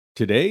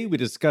Today, we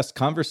discuss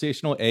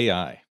conversational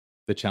AI,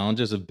 the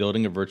challenges of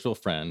building a virtual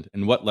friend,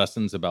 and what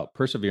lessons about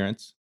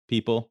perseverance,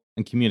 people,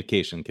 and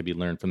communication can be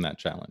learned from that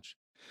challenge.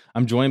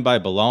 I'm joined by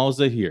Bilal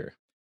Zahir,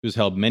 who's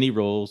held many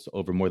roles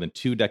over more than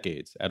 2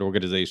 decades at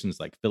organizations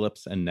like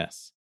Philips and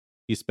Ness.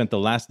 He spent the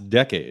last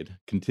decade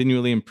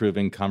continually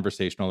improving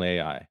conversational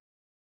AI.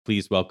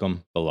 Please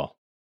welcome Bilal.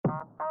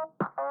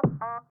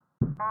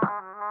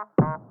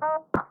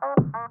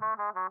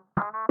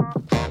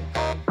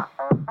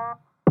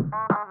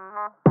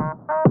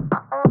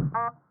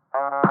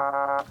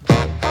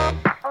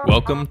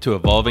 Welcome to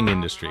Evolving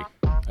Industry,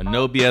 a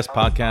no BS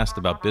podcast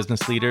about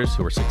business leaders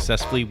who are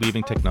successfully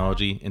weaving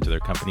technology into their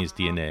company's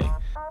DNA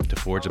to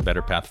forge a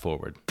better path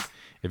forward.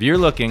 If you're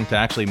looking to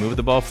actually move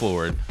the ball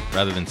forward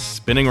rather than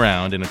spinning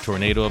around in a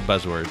tornado of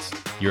buzzwords,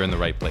 you're in the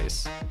right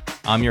place.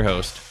 I'm your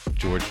host,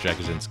 George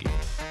Jakuzinski.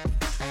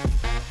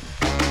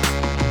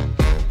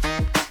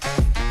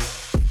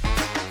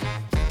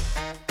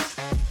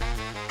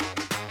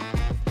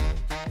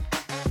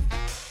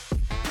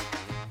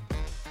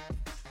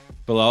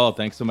 Bilal,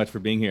 thanks so much for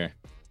being here.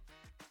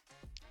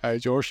 Hi,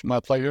 George. My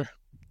pleasure.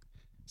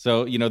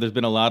 So, there's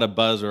been a lot of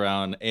buzz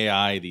around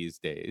AI these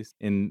days.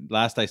 And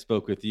last I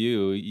spoke with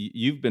you,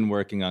 you've been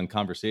working on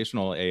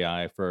conversational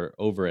AI for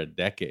over a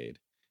decade.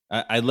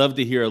 I'd love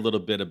to hear a little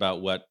bit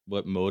about what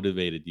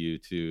motivated you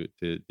to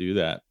do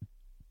that.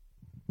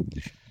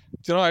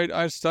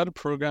 I started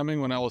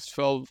programming when I was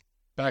 12,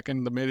 back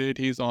in the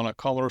mid-'80s on a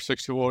Commodore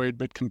 64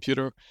 8-bit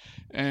computer.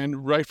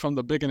 And right from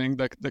the beginning,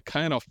 the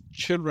kind of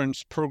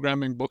children's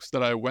programming books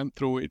that I went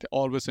through, it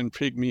always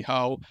intrigued me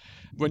how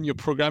when you're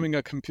programming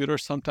a computer,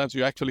 sometimes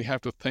you actually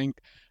have to think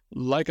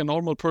like a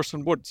normal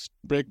person would,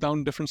 break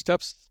down different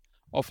steps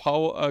of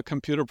how a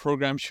computer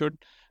program should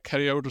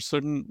carry out a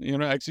certain,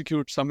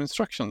 execute some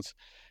instructions.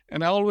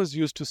 And I always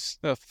used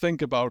to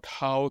think about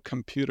how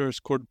computers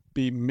could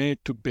be made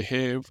to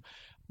behave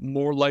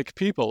more like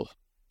people.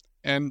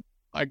 And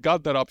I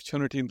got that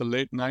opportunity in the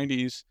late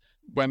 90s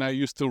when I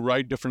used to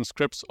write different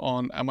scripts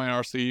on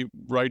MIRC,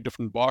 write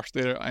different bots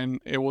there. And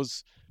it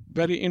was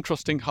very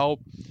interesting how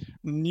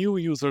new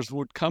users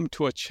would come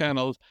to a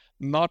channel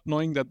not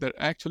knowing that they're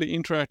actually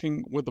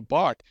interacting with the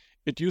bot.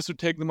 It used to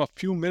take them a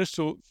few minutes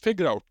to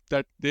figure out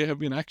that they have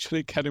been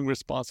actually getting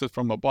responses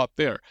from a bot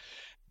there.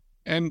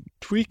 And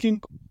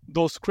tweaking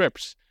those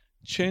scripts,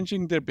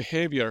 changing their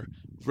behavior,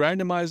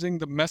 randomizing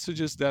the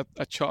messages that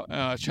a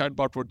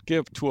chatbot would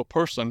give to a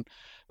person,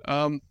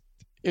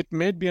 it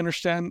made me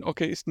understand,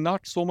 okay, it's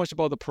not so much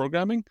about the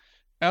programming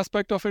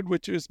aspect of it,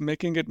 which is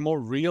making it more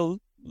real,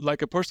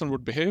 like a person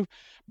would behave,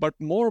 but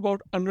more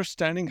about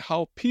understanding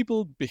how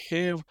people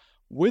behave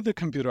with the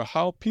computer,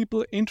 how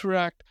people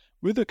interact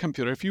with the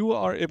computer. If you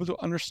are able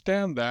to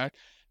understand that,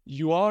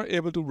 you are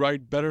able to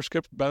write better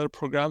scripts, better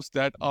programs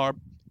that are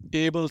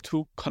able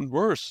to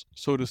converse,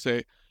 so to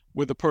say,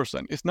 with the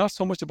person. It's not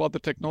so much about the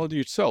technology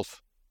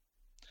itself.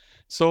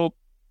 So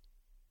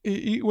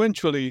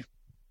eventually,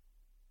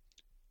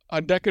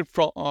 a decade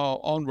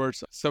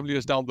onwards, several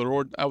years down the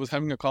road, I was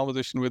having a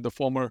conversation with the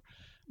former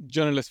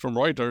journalist from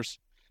Reuters,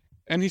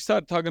 and he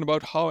started talking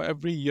about how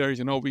every year,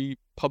 we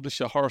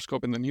publish a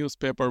horoscope in the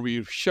newspaper,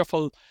 we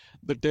shuffle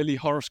the daily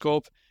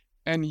horoscope,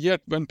 and yet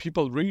when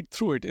people read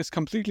through it, it's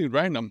completely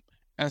random.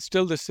 And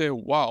still they say,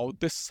 wow,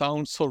 this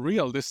sounds so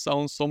real. This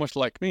sounds so much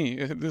like me.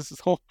 This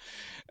is so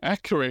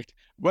accurate.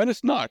 When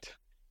it's not.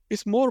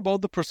 It's more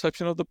about the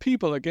perception of the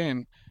people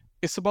again.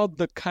 It's about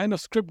the kind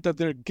of script that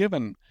they're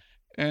given.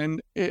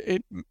 And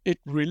it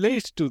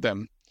relates to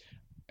them.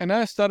 And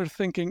I started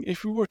thinking,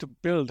 if we were to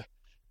build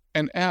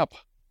an app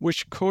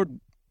which could,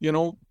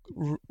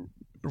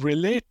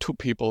 relate to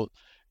people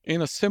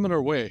in a similar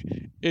way,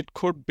 it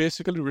could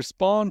basically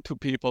respond to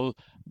people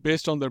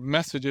based on their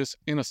messages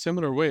in a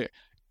similar way.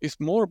 It's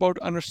more about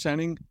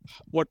understanding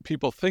what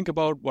people think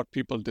about, what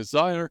people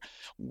desire,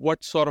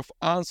 what sort of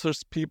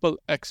answers people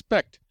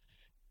expect.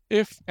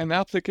 If an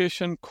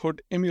application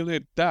could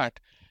emulate that,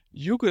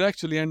 you could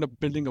actually end up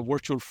building a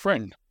virtual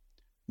friend,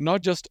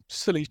 not just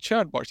silly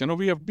chatbots.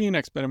 We have been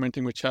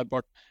experimenting with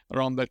chatbot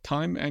around that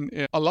time,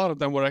 and a lot of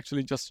them were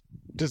actually just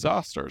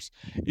disasters.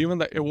 Even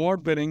the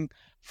award-winning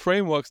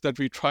frameworks that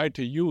we tried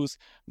to use,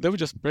 they would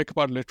just break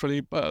apart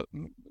literally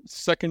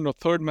second or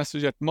third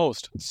message at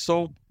most.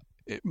 So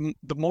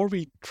the more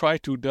we try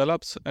to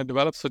develop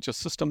such a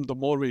system, the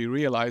more we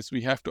realize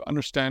we have to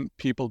understand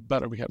people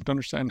better. We have to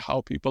understand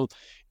how people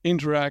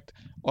interact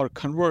or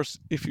converse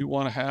if you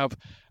want to have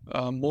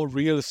a more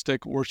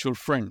realistic virtual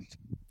friend.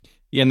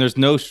 Yeah, and there's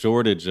no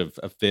shortage of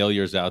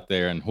failures out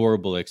there and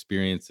horrible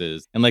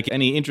experiences. And like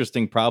any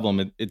interesting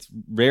problem, it's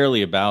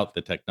rarely about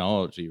the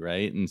technology,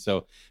 right? And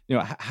so,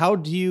 how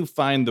do you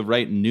find the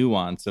right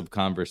nuance of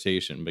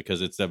conversation?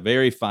 Because it's a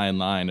very fine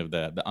line of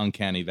the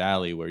uncanny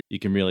valley where you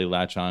can really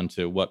latch on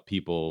to what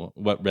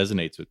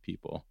resonates with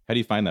people. How do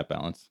you find that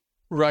balance?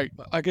 Right.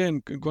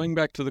 Again, going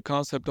back to the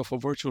concept of a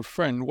virtual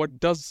friend, what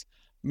does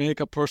make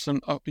a person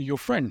your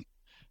friend?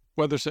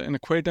 Whether it's an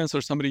acquaintance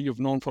or somebody you've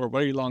known for a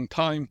very long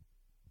time,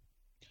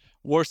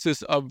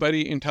 versus a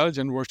very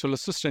intelligent virtual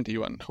assistant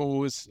even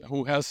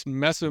who has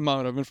massive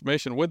amount of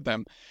information with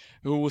them,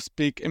 who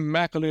speak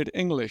immaculate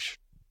English.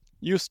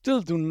 You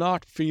still do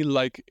not feel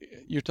like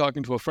you're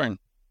talking to a friend.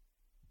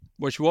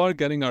 What you are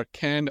getting are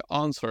canned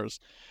answers,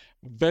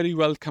 very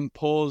well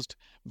composed,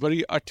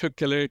 very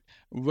articulate,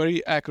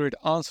 very accurate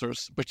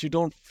answers, but you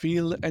don't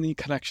feel any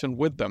connection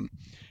with them.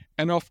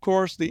 And of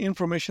course, the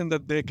information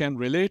that they can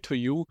relate to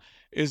you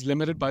is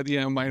limited by the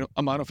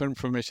amount of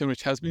information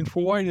which has been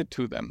provided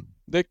to them.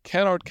 They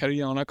cannot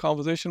carry on a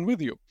conversation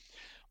with you.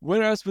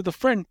 Whereas with a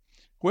friend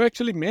who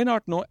actually may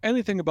not know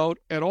anything about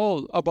at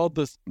all about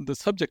the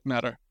subject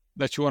matter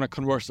that you want to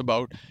converse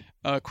about,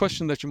 a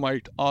question that you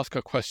might ask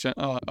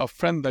a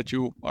friend that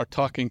you are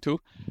talking to,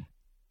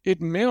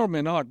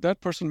 that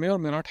person may or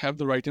may not have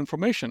the right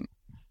information.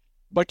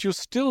 But you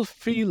still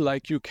feel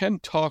like you can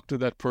talk to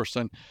that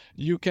person.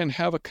 You can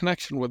have a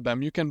connection with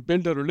them. You can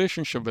build a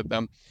relationship with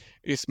them.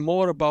 It's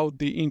more about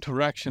the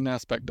interaction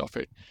aspect of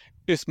it.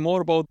 It's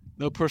more about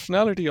the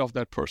personality of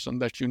that person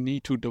that you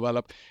need to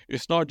develop.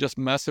 It's not just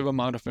massive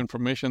amount of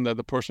information that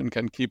the person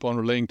can keep on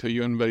relaying to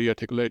you in very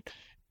articulate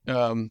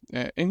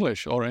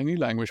English or any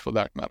language for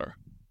that matter.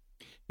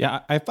 Yeah,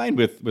 I find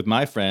with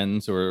my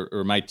friends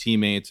or my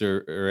teammates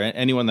or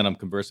anyone that I'm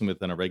conversing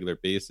with on a regular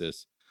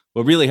basis,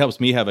 what really helps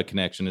me have a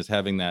connection is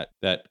having that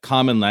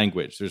common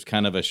language. There's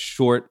kind of a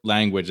short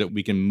language that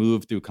we can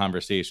move through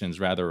conversations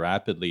rather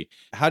rapidly.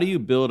 How do you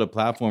build a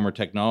platform or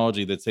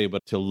technology that's able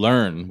to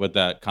learn what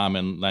that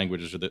common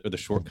language is or the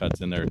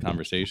shortcuts in their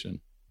conversation?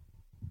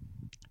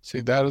 See,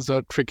 that is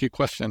a tricky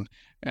question,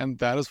 and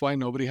that is why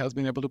nobody has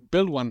been able to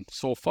build one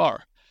so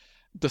far.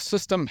 The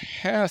system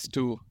has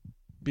to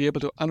be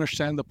able to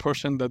understand the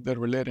person that they're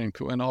relating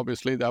to, and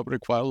obviously that would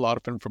require a lot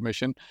of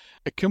information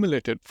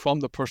accumulated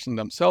from the person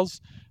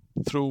themselves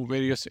through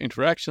various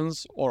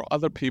interactions or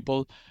other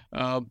people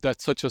that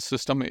such a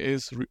system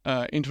is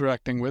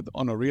interacting with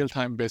on a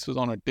real-time basis,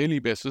 on a daily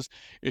basis.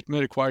 It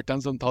may require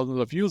tens and thousands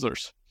of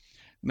users.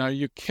 Now,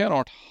 you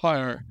cannot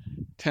hire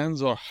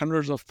tens or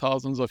hundreds of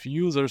thousands of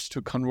users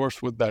to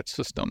converse with that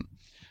system.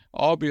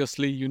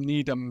 Obviously, you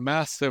need a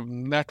massive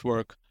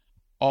network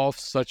of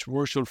such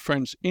virtual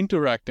friends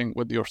interacting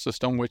with your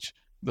system, which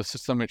the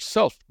system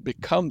itself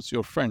becomes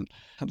your friend.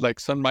 Like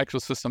Sun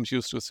Microsystems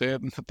used to say,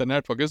 the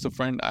network is the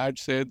friend. I'd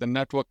say the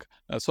network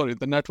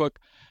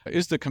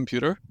is the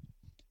computer.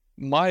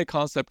 My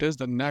concept is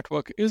the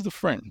network is the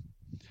friend.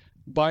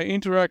 By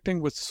interacting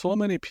with so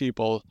many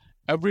people,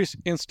 every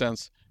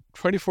instance,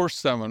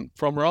 24/7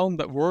 from around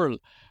the world,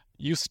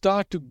 you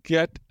start to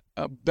get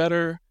a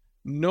better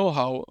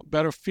know-how,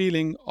 better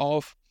feeling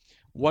of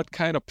what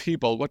kind of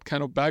people, what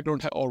kind of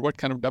background, or what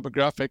kind of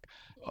demographic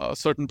a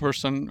certain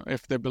person,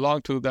 if they belong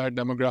to that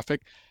demographic,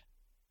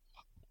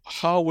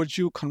 how would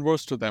you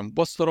converse to them?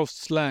 What sort of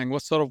slang,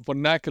 what sort of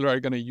vernacular are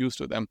you going to use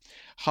to them?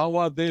 How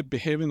are they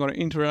behaving or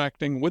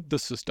interacting with the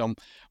system?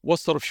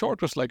 What sort of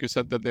shortcuts, like you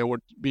said, that they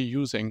would be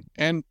using?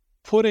 And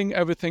putting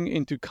everything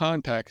into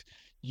context,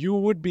 you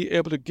would be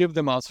able to give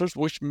them answers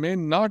which may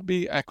not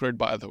be accurate,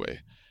 by the way,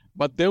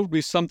 but there would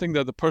be something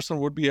that the person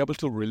would be able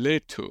to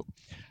relate to.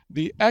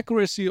 The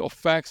accuracy of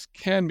facts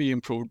can be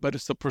improved, but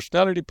it's the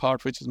personality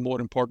part which is more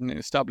important in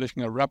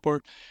establishing a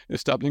rapport,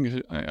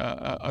 establishing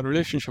a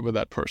relationship with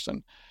that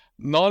person.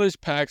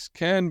 Knowledge packs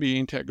can be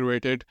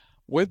integrated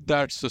with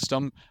that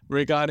system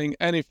regarding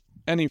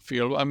any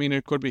field. I mean,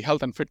 it could be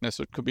health and fitness,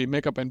 it could be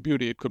makeup and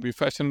beauty, it could be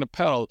fashion and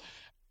apparel,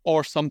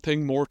 or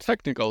something more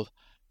technical.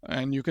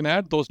 And you can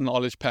add those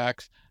knowledge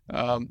packs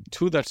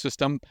to that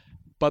system.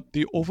 But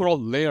the overall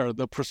layer,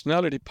 the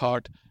personality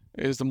part,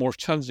 is the more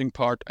challenging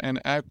part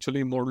and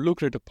actually more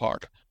lucrative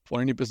part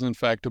for any business, in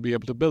fact, to be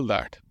able to build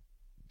that.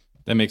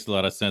 That makes a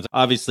lot of sense.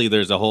 Obviously,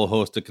 there's a whole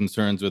host of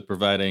concerns with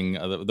providing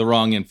the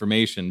wrong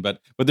information,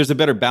 but there's a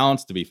better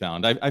balance to be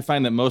found. I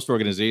find that most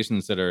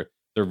organizations that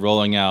they're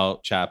rolling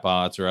out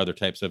chatbots or other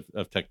types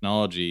of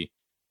technology,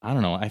 I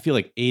don't know, I feel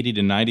like 80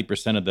 to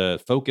 90% of the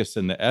focus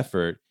and the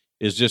effort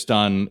is just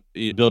on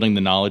building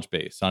the knowledge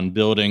base, on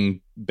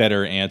building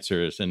better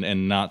answers,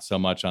 and not so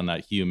much on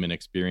that human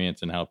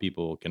experience and how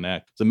people will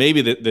connect. So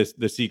maybe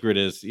the secret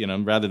is,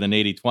 rather than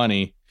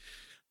 80-20,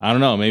 I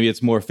don't know, maybe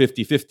it's more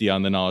 50-50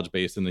 on the knowledge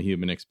base and the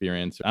human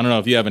experience. I don't know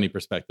if you have any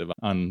perspective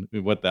on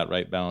what that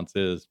right balance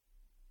is.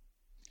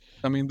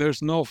 I mean,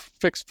 there's no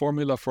fixed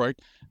formula for it.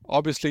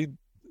 Obviously,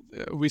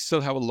 we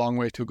still have a long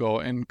way to go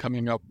in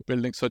coming up,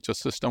 building such a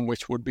system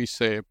which would be,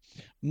 say,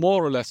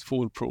 more or less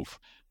foolproof,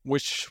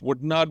 which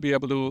would not be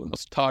able to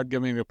start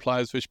giving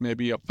replies which may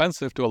be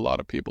offensive to a lot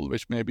of people,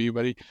 which may be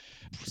very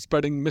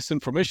spreading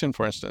misinformation,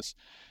 for instance.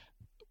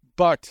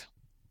 But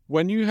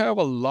when you have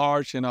a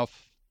large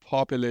enough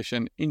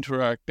population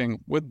interacting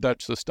with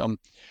that system,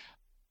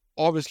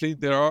 obviously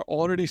there are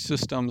already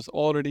systems,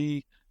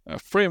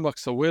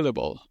 frameworks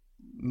available,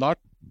 not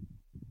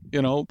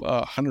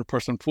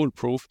 100%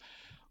 foolproof,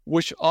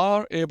 which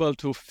are able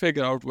to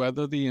figure out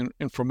whether the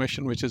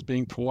information which is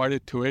being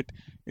provided to it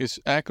is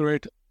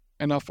accurate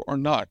enough or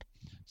not.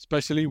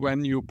 especially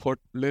when you put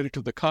related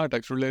to the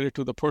context, related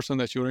to the person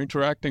that you're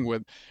interacting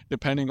with,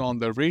 depending on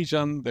their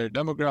region, their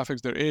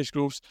demographics, their age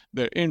groups,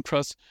 their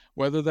interests,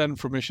 whether that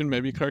information may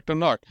be correct or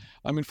not.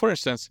 I mean, for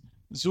instance,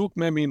 Zouk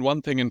may mean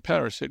one thing in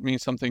Paris, it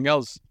means something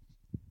else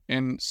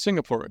in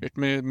Singapore, it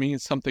may mean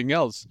something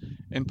else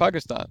in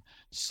Pakistan.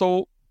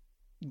 So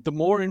the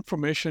more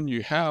information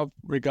you have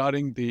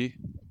regarding the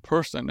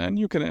person, and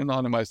you can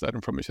anonymize that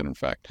information, in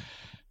fact,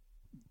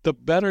 the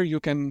better you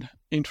can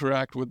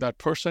interact with that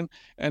person.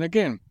 And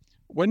again,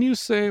 when you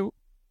say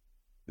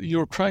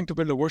you're trying to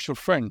build a virtual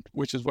friend,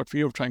 which is what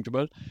we are trying to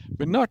build,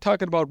 we're not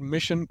talking about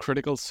mission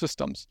critical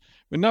systems.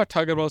 We're not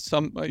talking about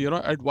some,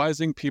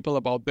 advising people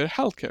about their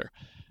healthcare.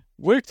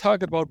 We're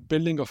talking about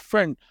building a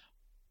friend.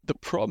 The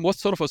problem, what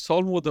sort of a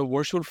problem would the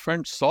virtual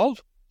friend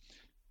solve?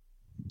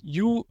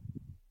 You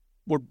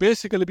would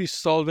basically be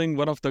solving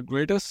one of the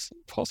greatest,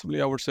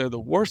 possibly I would say the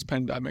worst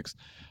pandemics,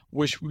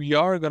 which we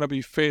are going to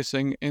be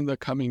facing in the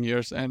coming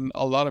years. And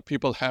a lot of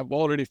people have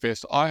already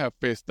faced, I have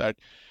faced that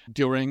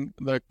during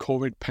the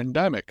COVID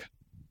pandemic.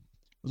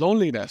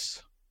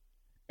 Loneliness.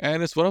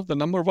 And it's one of the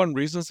number one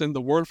reasons in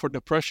the world for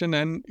depression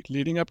and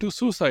leading up to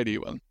suicide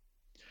even.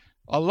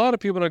 A lot of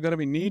people are going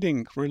to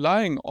be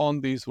relying on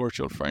these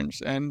virtual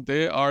friends, and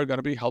they are going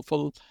to be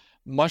helpful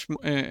in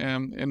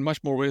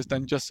much more ways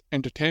than just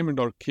entertainment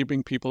or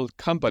keeping people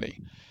company.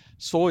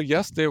 So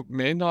yes, they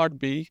may not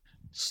be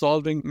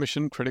solving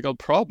mission critical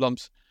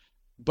problems,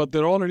 but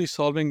they're already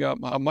solving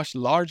a much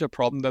larger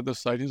problem that the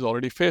society is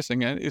already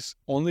facing, and it's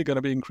only going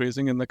to be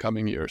increasing in the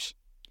coming years.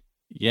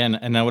 Yeah,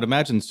 and I would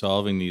imagine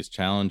solving these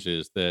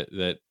challenges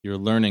that you're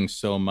learning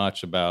so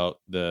much about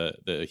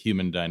the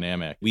human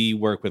dynamic. We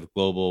work with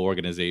global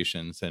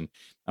organizations, and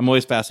I'm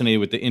always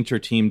fascinated with the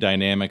inter-team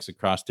dynamics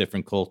across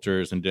different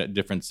cultures and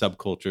different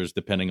subcultures,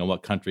 depending on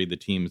what country the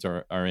teams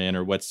are in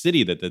or what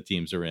city that the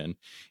teams are in.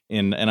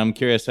 And I'm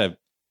curious, I've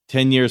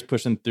 10 years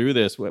pushing through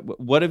this.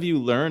 What have you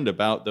learned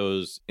about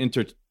those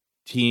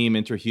inter-team,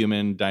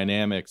 interhuman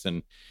dynamics?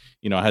 And,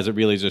 has it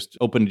really just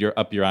opened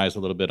up your eyes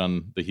a little bit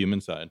on the human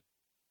side?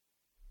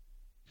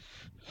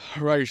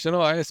 Right.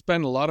 I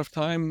spent a lot of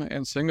time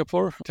in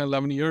Singapore. 10,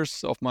 11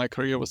 years of my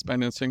career was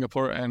spent in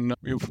Singapore, and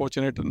we were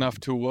fortunate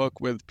enough to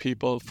work with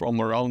people from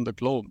around the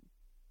globe.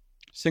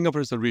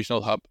 Singapore is a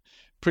regional hub.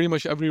 Pretty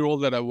much every role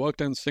that I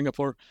worked in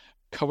Singapore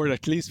covered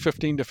at least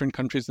 15 different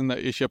countries in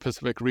the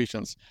Asia-Pacific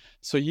regions.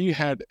 So you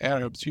had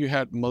Arabs, you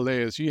had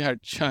Malays, you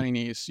had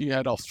Chinese, you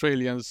had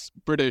Australians,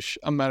 British,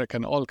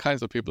 American, all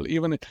kinds of people.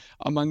 Even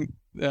among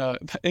the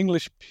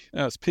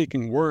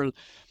English-speaking world,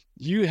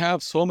 you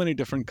have so many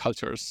different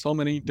cultures, so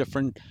many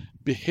different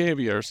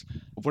behaviors,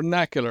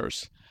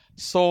 vernaculars.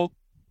 So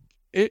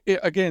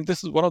again,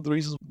 this is one of the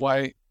reasons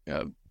why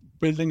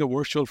building a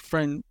virtual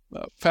friend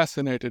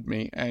fascinated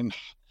me, and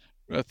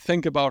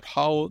think about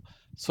how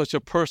such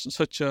a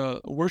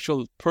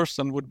virtual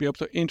person would be able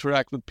to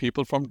interact with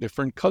people from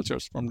different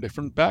cultures, from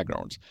different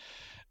backgrounds.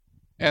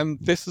 And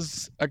this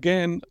is,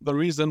 again, the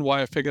reason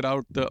why I figured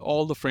out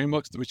all the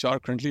frameworks which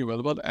are currently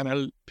available,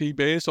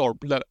 NLP-based or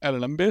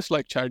LLM-based,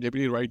 like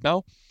ChatGPT right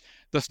now.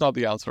 That's not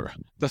the answer.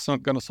 That's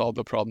not going to solve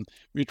the problem.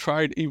 We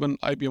tried even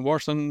IBM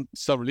Watson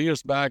several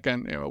years back,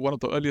 and one of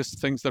the earliest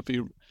things that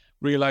we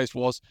realized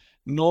was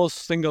no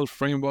single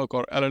framework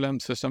or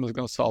LLM system is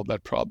going to solve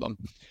that problem.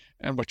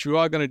 And what you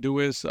are going to do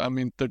is,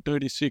 the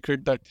dirty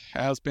secret that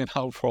has been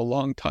out for a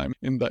long time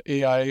in the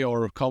AI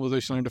or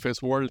conversational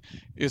interface world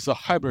is a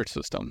hybrid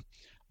system.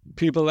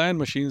 People and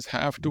machines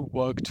have to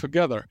work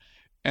together.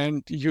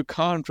 And you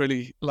can't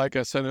really, like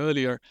I said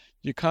earlier,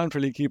 you can't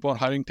really keep on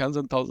hiring tens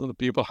and thousands of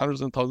people,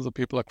 hundreds and thousands of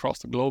people across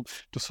the globe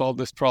to solve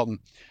this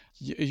problem.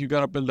 You got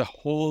to build a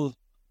whole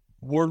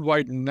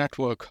worldwide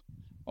network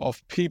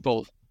of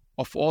people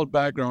of all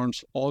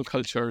backgrounds, all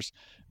cultures.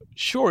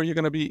 Sure, you're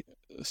going to be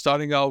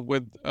starting out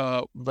with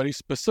a very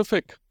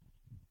specific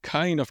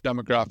kind of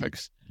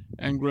demographics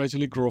and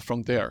gradually grow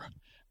from there.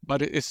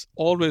 But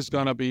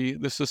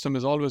the system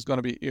is always going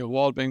to be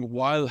evolving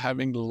while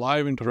having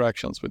live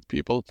interactions with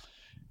people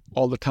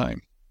all the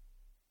time.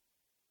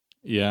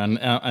 Yeah,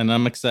 and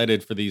I'm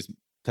excited for these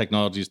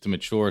technologies to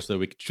mature so that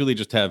we could truly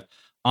just have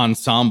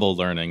ensemble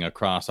learning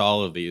across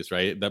all of these,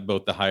 right? That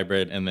both the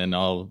hybrid and then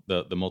all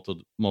the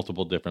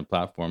multiple different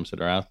platforms that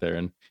are out there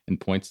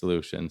and point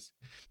solutions.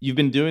 You've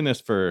been doing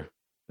this for,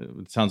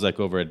 it sounds like,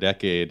 over a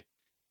decade.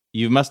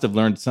 You must have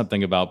learned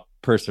something about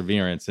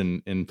perseverance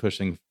in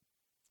pushing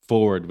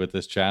forward with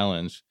this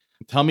challenge.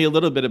 Tell me a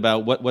little bit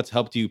about what's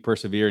helped you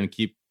persevere and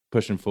keep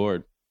pushing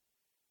forward.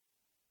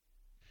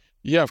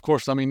 Yeah, of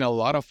course. A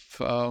lot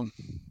of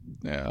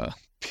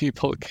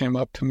people came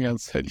up to me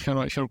and said,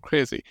 you're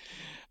crazy.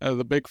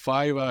 The big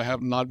five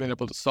have not been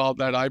able to solve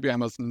that.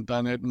 IBM hasn't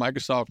done it.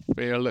 Microsoft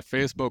failed.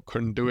 Facebook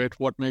couldn't do it.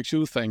 What makes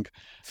you think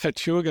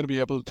that you're going to be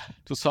able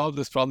to solve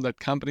this problem, that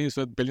companies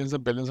with billions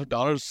and billions of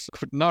dollars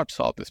could not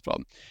solve this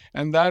problem?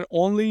 And that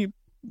only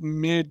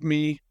made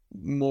me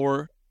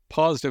more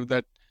positive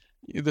that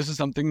this is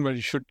something that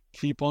you should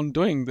keep on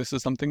doing. This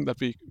is something that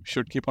we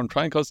should keep on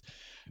trying, because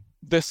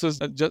this is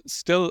just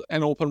still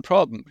an open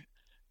problem.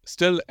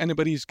 Still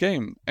anybody's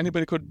game.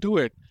 Anybody could do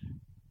it.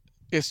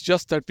 It's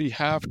just that we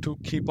have to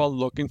keep on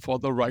looking for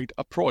the right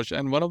approach.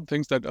 And one of the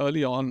things that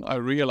early on I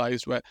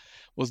realized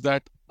was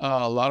that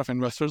a lot of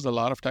investors, a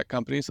lot of tech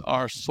companies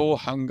are so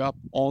hung up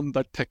on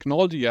the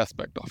technology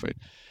aspect of it,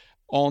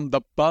 on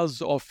the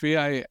buzz of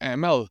AI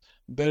ML.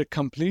 They're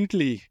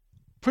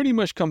pretty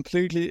much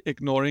completely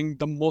ignoring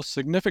the most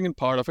significant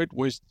part of it,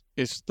 which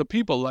is the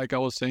people, like I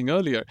was saying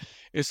earlier,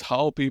 is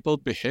how people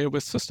behave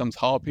with systems,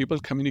 how people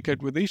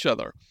communicate with each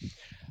other,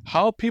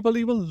 how people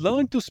even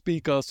learn to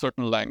speak a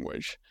certain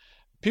language.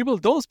 People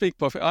don't speak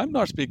perfect. I'm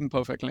not speaking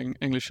perfect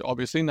English,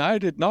 obviously, and I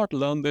did not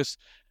learn this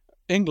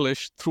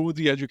English through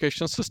the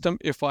education system.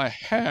 If I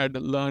had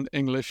learned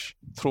English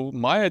through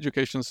my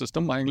education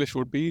system, my English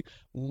would be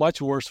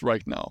much worse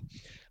right now.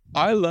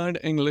 I learned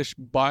English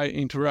by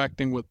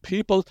interacting with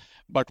people,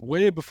 but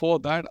way before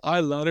that, I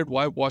learned it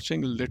while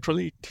watching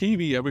literally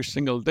TV every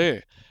single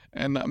day.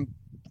 And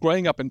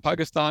growing up in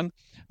Pakistan,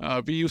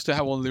 we used to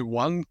have only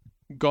one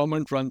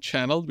government run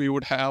channel. We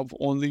would have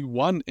only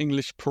one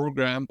English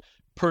program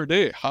per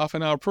day, half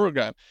an hour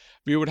program.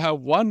 We would have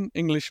one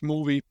English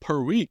movie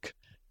per week.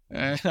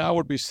 And I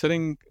would be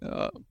sitting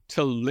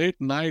till late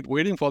night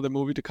waiting for the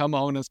movie to come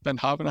out and spend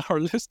half an hour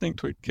listening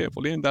to it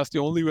carefully. And that's the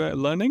only way I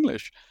learn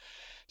English.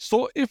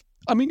 So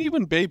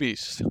even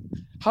babies,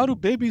 how do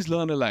babies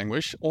learn a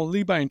language?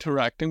 Only by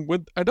interacting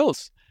with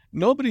adults.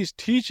 Nobody's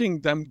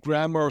teaching them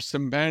grammar,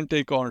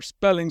 semantic, or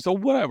spellings or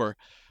whatever.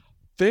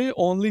 They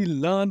only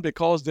learn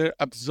because they're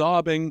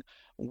absorbing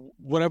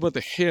whatever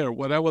they hear,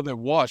 whatever they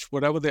watch,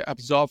 whatever they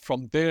absorb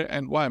from their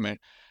environment.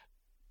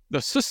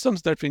 The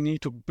systems that we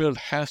need to build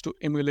has to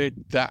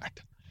emulate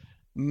that,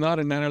 not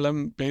an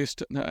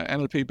NLP-based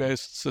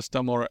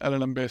system or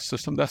LLM-based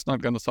system. That's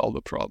not going to solve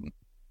the problem.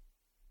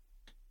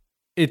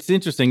 It's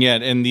interesting, yeah,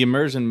 and the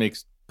immersion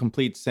makes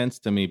complete sense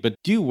to me. But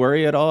do you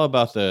worry at all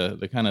about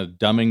the kind of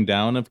dumbing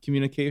down of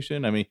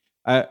communication? I mean,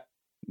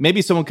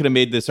 maybe someone could have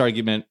made this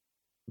argument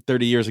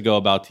 30 years ago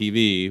about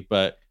TV,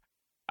 but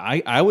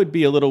I would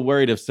be a little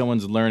worried if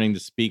someone's learning to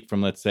speak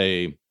from, let's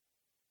say,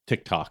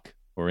 TikTok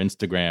or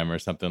Instagram or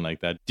something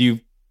like that. Do you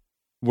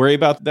worry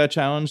about that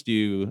challenge? Do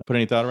you put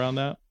any thought around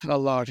that? A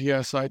lot,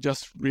 yes. I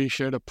just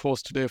reshared a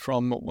post today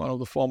from one of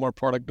the former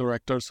product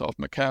directors of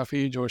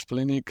McAfee, George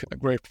Polinick, a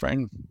great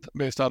friend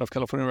based out of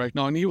California right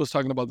now, and he was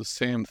talking about the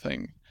same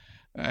thing.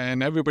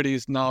 And everybody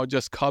is now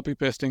just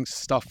copy-pasting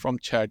stuff from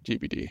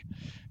ChatGPT.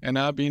 And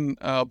I've been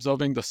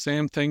observing the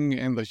same thing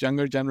in the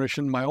younger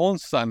generation. My own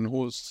son,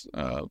 who's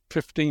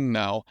 15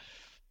 now,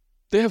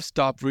 they have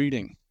stopped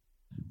reading.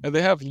 And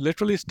they have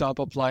literally stopped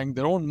applying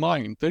their own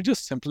mind. They're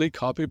just simply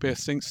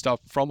copy-pasting stuff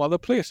from other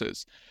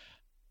places.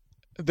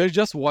 They're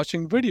just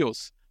watching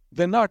videos.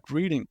 They're not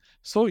reading.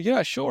 So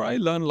yeah, sure, I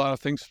learn a lot of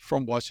things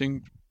from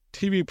watching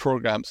TV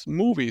programs,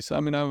 movies. I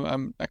mean,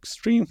 I'm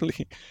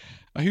extremely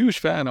a huge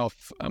fan of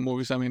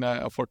movies. I mean,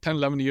 for 10,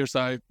 11 years,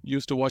 I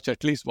used to watch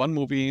at least one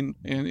movie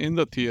in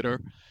the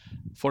theater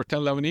for 10,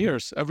 11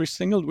 years, every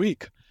single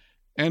week.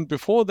 And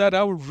before that,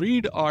 I would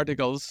read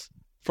articles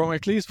from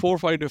at least 4 or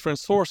 5 different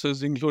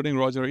sources, including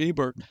Roger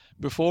Ebert,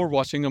 before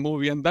watching a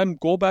movie, and then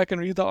go back and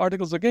read the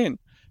articles again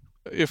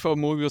if a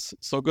movie was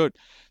so good.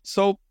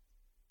 So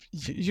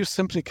you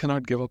simply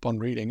cannot give up on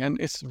reading. And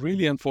it's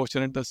really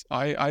unfortunate that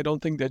I don't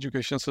think the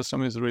education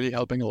system is really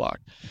helping a lot.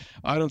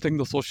 I don't think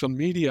the social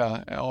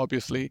media,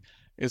 obviously,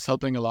 is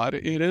helping a lot.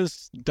 It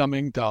is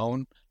dumbing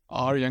down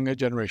our younger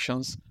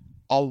generations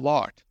a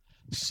lot.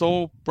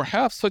 So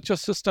perhaps such a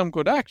system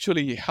could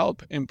actually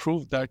help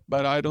improve that,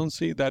 but I don't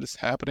see that is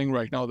happening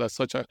right now, that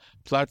such a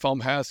platform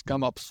has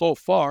come up so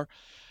far,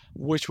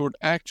 which would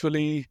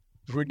actually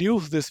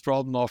reduce this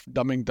problem of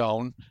dumbing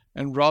down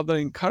and rather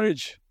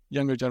encourage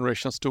younger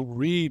generations to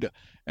read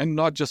and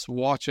not just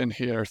watch and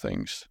hear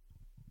things.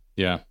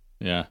 Yeah.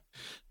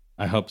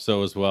 I hope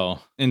so as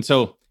well. And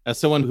so as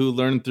someone who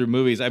learned through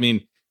movies, I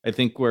mean, I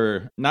think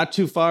we're not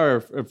too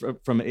far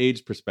from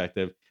age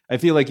perspective. I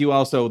feel like you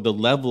also, the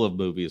level of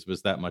movies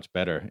was that much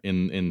better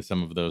in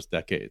some of those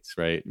decades,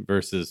 right?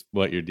 Versus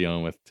what you're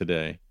dealing with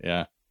today.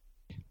 Yeah.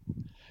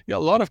 Yeah, a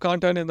lot of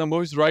content in the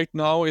movies right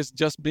now is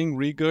just being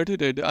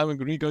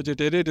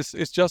regurgitated.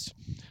 It's just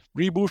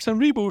reboots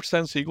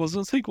and sequels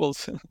and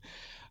sequels.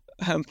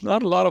 And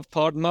not a lot of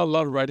thought, not a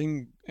lot of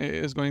writing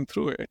is going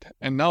through it.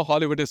 And now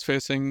Hollywood is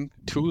facing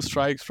 2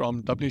 strikes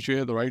from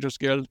WGA, the Writers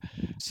Guild,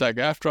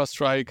 SAG-AFTRA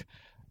strike.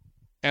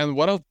 And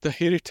one of the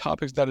heated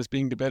topics that is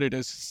being debated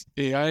is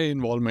AI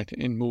involvement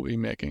in movie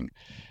making.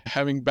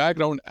 Having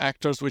background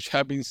actors which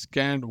have been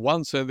scanned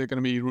once, they're going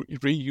to be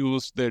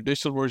reused, their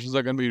digital versions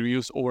are going to be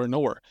reused over and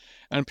over.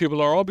 And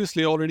people are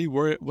obviously already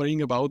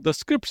worrying about the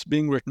scripts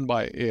being written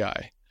by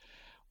AI,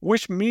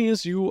 which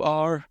means you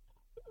are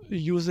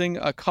using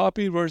a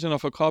copied version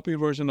of a copied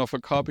version of a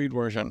copied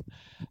version.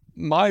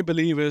 My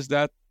belief is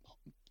that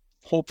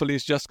hopefully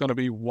it's just going to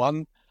be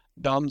one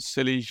dumb,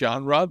 silly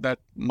genre that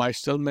might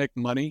still make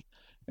money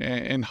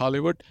in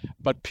Hollywood,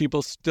 but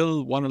people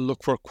still want to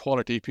look for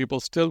quality. People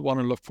still want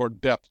to look for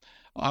depth.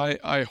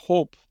 I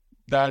hope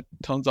that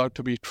turns out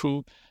to be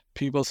true.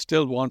 People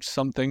still want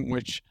something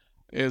which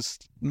is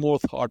more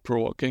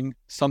thought-provoking,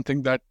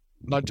 something that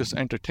not just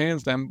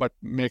entertains them, but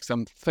makes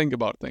them think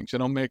about things.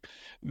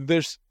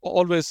 There's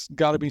always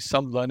got to be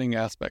some learning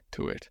aspect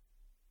to it.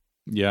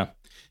 Yeah.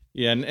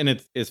 Yeah, and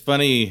it's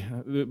funny,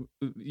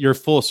 you're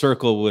full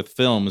circle with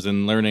films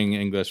and learning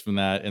English from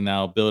that, and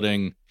now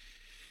building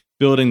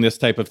this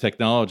type of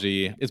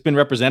technology. It's been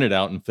represented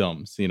out in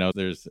films.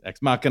 There's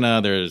Ex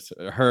Machina, there's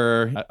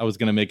Her. I was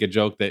going to make a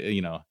joke that,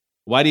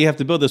 why do you have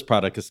to build this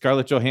product? Because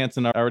Scarlett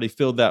Johansson already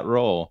filled that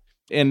role.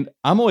 And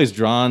I'm always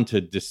drawn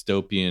to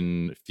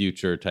dystopian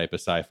future type of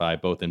sci-fi,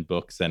 both in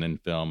books and in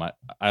film.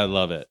 I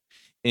love it.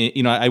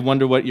 And, I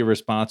wonder what your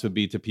response would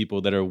be to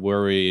people that are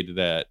worried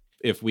that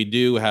if we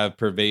do have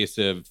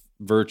pervasive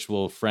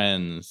virtual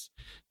friends,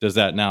 does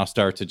that now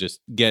start to just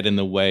get in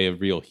the way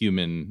of real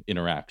human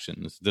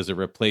interactions? Does it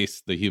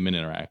replace the human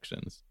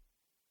interactions?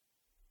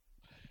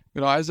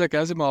 Isaac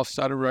Asimov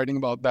started writing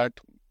about that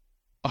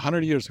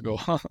 100 years ago.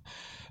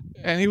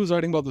 And he was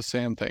writing about the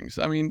same things.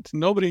 I mean,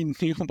 nobody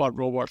knew about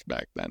robots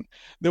back then.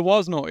 There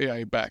was no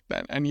AI back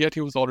then, and yet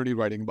he was already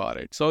writing about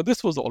it. So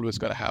this was always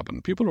going to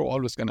happen. People are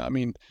always going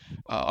to,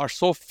 are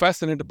so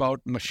fascinated about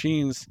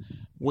machines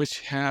which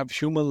have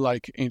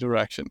human-like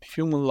interaction,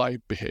 human-like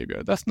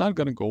behavior. That's not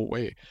going to go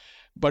away.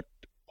 But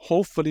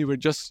hopefully we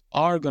just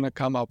are going to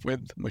come up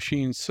with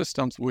machine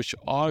systems which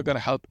are going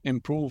to help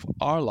improve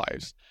our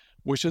lives,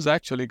 which is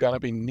actually going to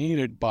be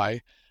needed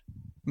by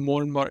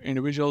more and more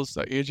individuals,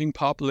 the aging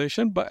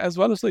population, but as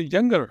well as the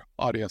younger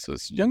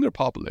audiences, younger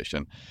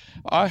population.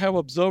 I have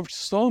observed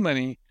so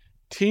many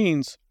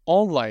teens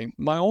online,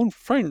 my own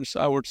friends,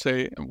 I would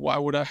say. Why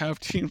would I have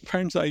teen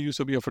friends? I used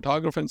to be a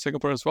photographer in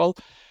Singapore as well.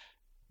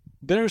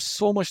 There's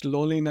so much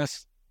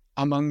loneliness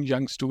among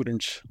young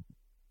students,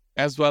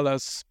 as well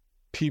as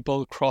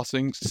people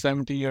crossing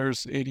 70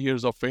 years, 80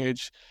 years of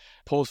age,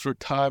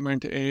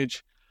 post-retirement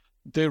age.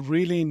 They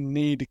really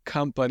need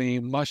company,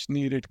 much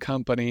needed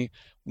company,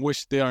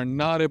 which they are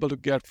not able to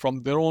get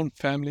from their own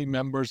family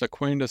members,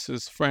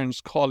 acquaintances,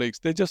 friends, colleagues.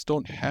 They just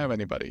don't have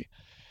anybody.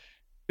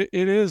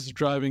 It is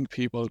driving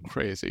people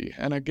crazy.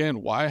 And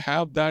again, why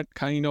have that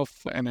kind of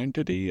an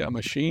entity, a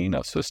machine,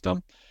 a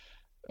system?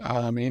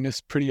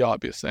 It's pretty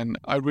obvious. And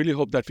I really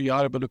hope that we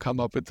are able to come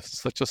up with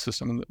such a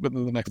system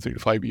within the next 3 to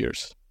 5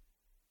 years.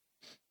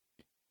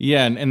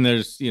 Yeah, and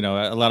there's,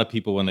 a lot of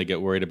people when they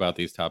get worried about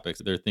these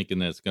topics, they're thinking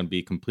that it's going to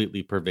be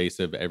completely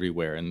pervasive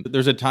everywhere. And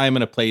there's a time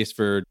and a place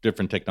for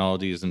different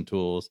technologies and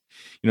tools.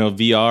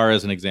 VR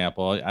as an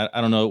example.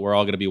 I don't know that we're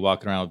all going to be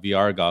walking around with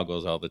VR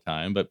goggles all the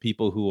time, but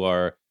people who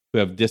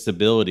have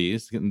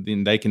disabilities,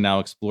 they can now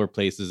explore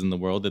places in the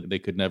world that they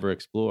could never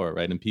explore,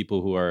 right? And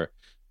people who are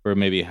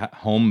maybe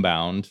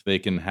homebound, they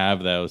can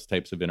have those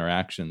types of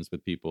interactions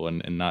with people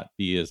and not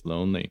be as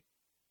lonely.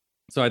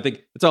 So I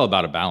think it's all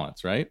about a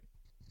balance, right?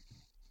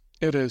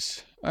 It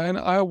is. And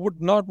I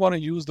would not want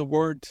to use the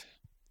word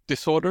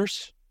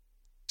disorders,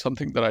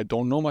 something that I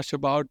don't know much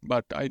about,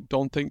 but I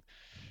don't think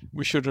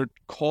we should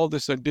call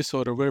this a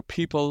disorder where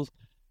people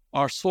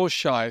are so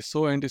shy,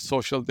 so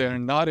antisocial, they're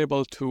not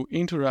able to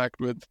interact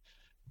with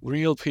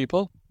real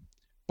people,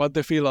 but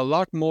they feel a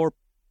lot more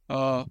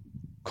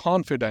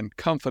confident,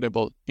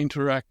 comfortable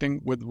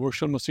interacting with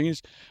virtual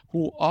machines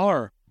who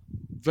are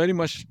very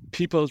much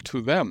people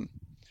to them.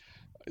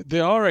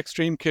 There are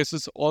extreme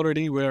cases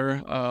already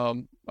where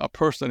a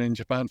person in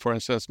Japan, for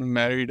instance,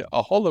 married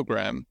a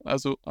hologram,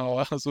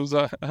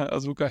 Azuka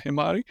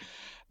Himari,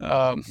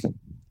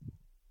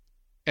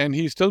 and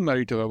he's still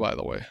married to her, by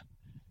the way.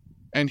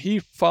 And he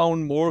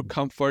found more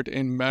comfort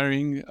in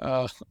marrying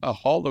a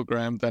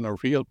hologram than a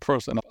real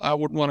person. I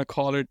wouldn't want to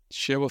call it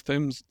shape of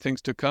things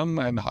to come,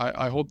 and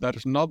I hope that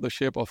is not the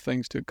shape of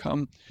things to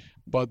come,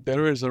 but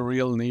there is a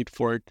real need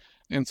for it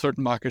in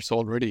certain markets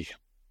already,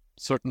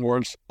 certain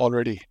worlds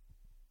already.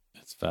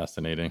 It's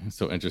fascinating.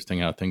 So interesting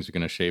how things are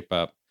going to shape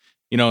up.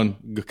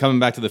 And coming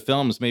back to the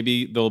films,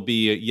 maybe there'll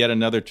be yet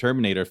another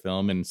Terminator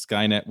film, and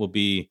Skynet it'll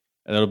be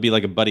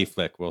like a buddy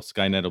flick. Well,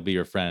 Skynet will be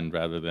your friend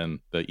rather than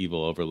the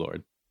evil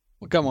overlord.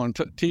 Well, come on,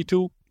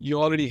 T2,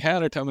 you already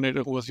had a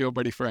Terminator who was your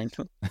buddy friend.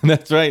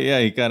 That's right. Yeah,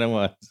 he kind of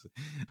was.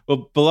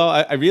 Well,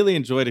 Bilal, I really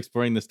enjoyed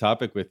exploring this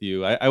topic with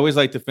you. I always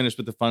like to finish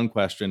with the fun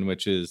question,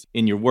 which is,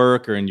 in your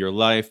work or in your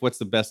life, what's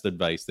the best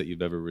advice that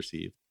you've ever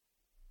received?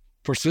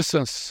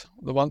 Persistence.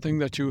 The one thing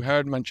that you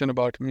had mentioned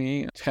about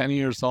me, 10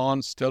 years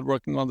on, still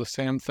working on the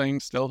same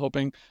thing, still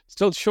hoping,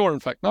 still sure, in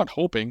fact, not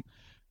hoping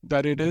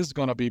that it is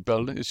going to be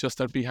built. It's just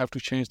that we have to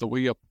change the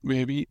way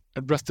we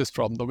address this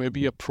problem, the way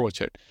we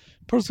approach it.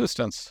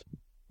 Persistence.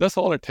 That's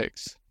all it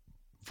takes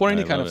for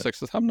any kind of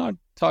success. I'm not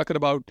talking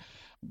about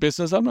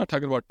business. I'm not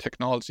talking about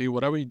technology.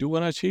 Whatever you do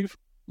want to achieve,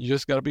 you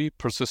just got to be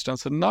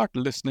persistent and not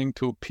listening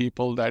to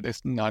people that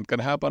it's not going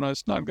to happen or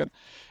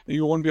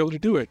you won't be able to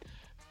do it.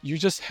 You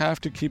just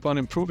have to keep on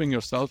improving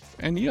yourself,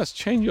 and yes,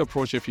 change your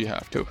approach if you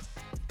have to.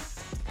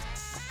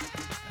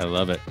 I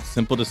love it.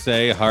 Simple to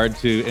say, hard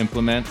to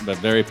implement, but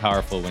very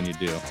powerful when you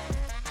do.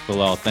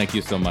 Bilal, thank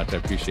you so much. I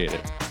appreciate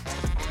it.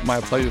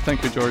 My pleasure.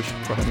 Thank you, George,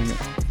 for having me.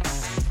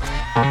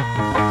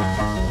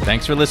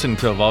 Thanks for listening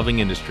to Evolving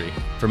Industry.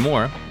 For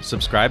more,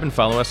 subscribe and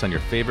follow us on your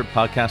favorite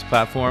podcast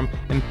platform,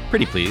 and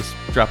pretty please,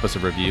 drop us a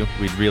review.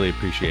 We'd really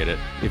appreciate it.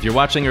 If you're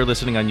watching or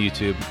listening on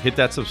YouTube, hit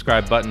that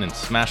subscribe button and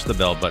smash the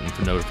bell button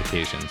for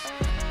notifications.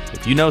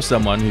 If you know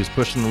someone who's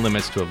pushing the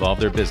limits to evolve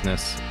their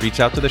business, reach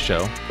out to the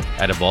show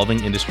at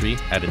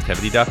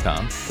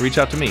evolvingindustry@intevity.com, or reach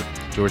out to me,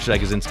 George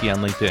Jagosinski,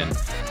 on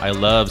LinkedIn. I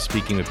love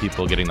speaking with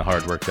people getting the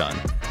hard work done.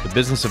 The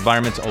business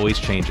environment's always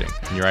changing,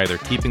 and you're either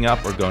keeping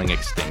up or going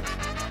extinct.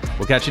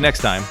 We'll catch you next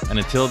time, and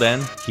until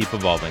then, keep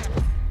evolving.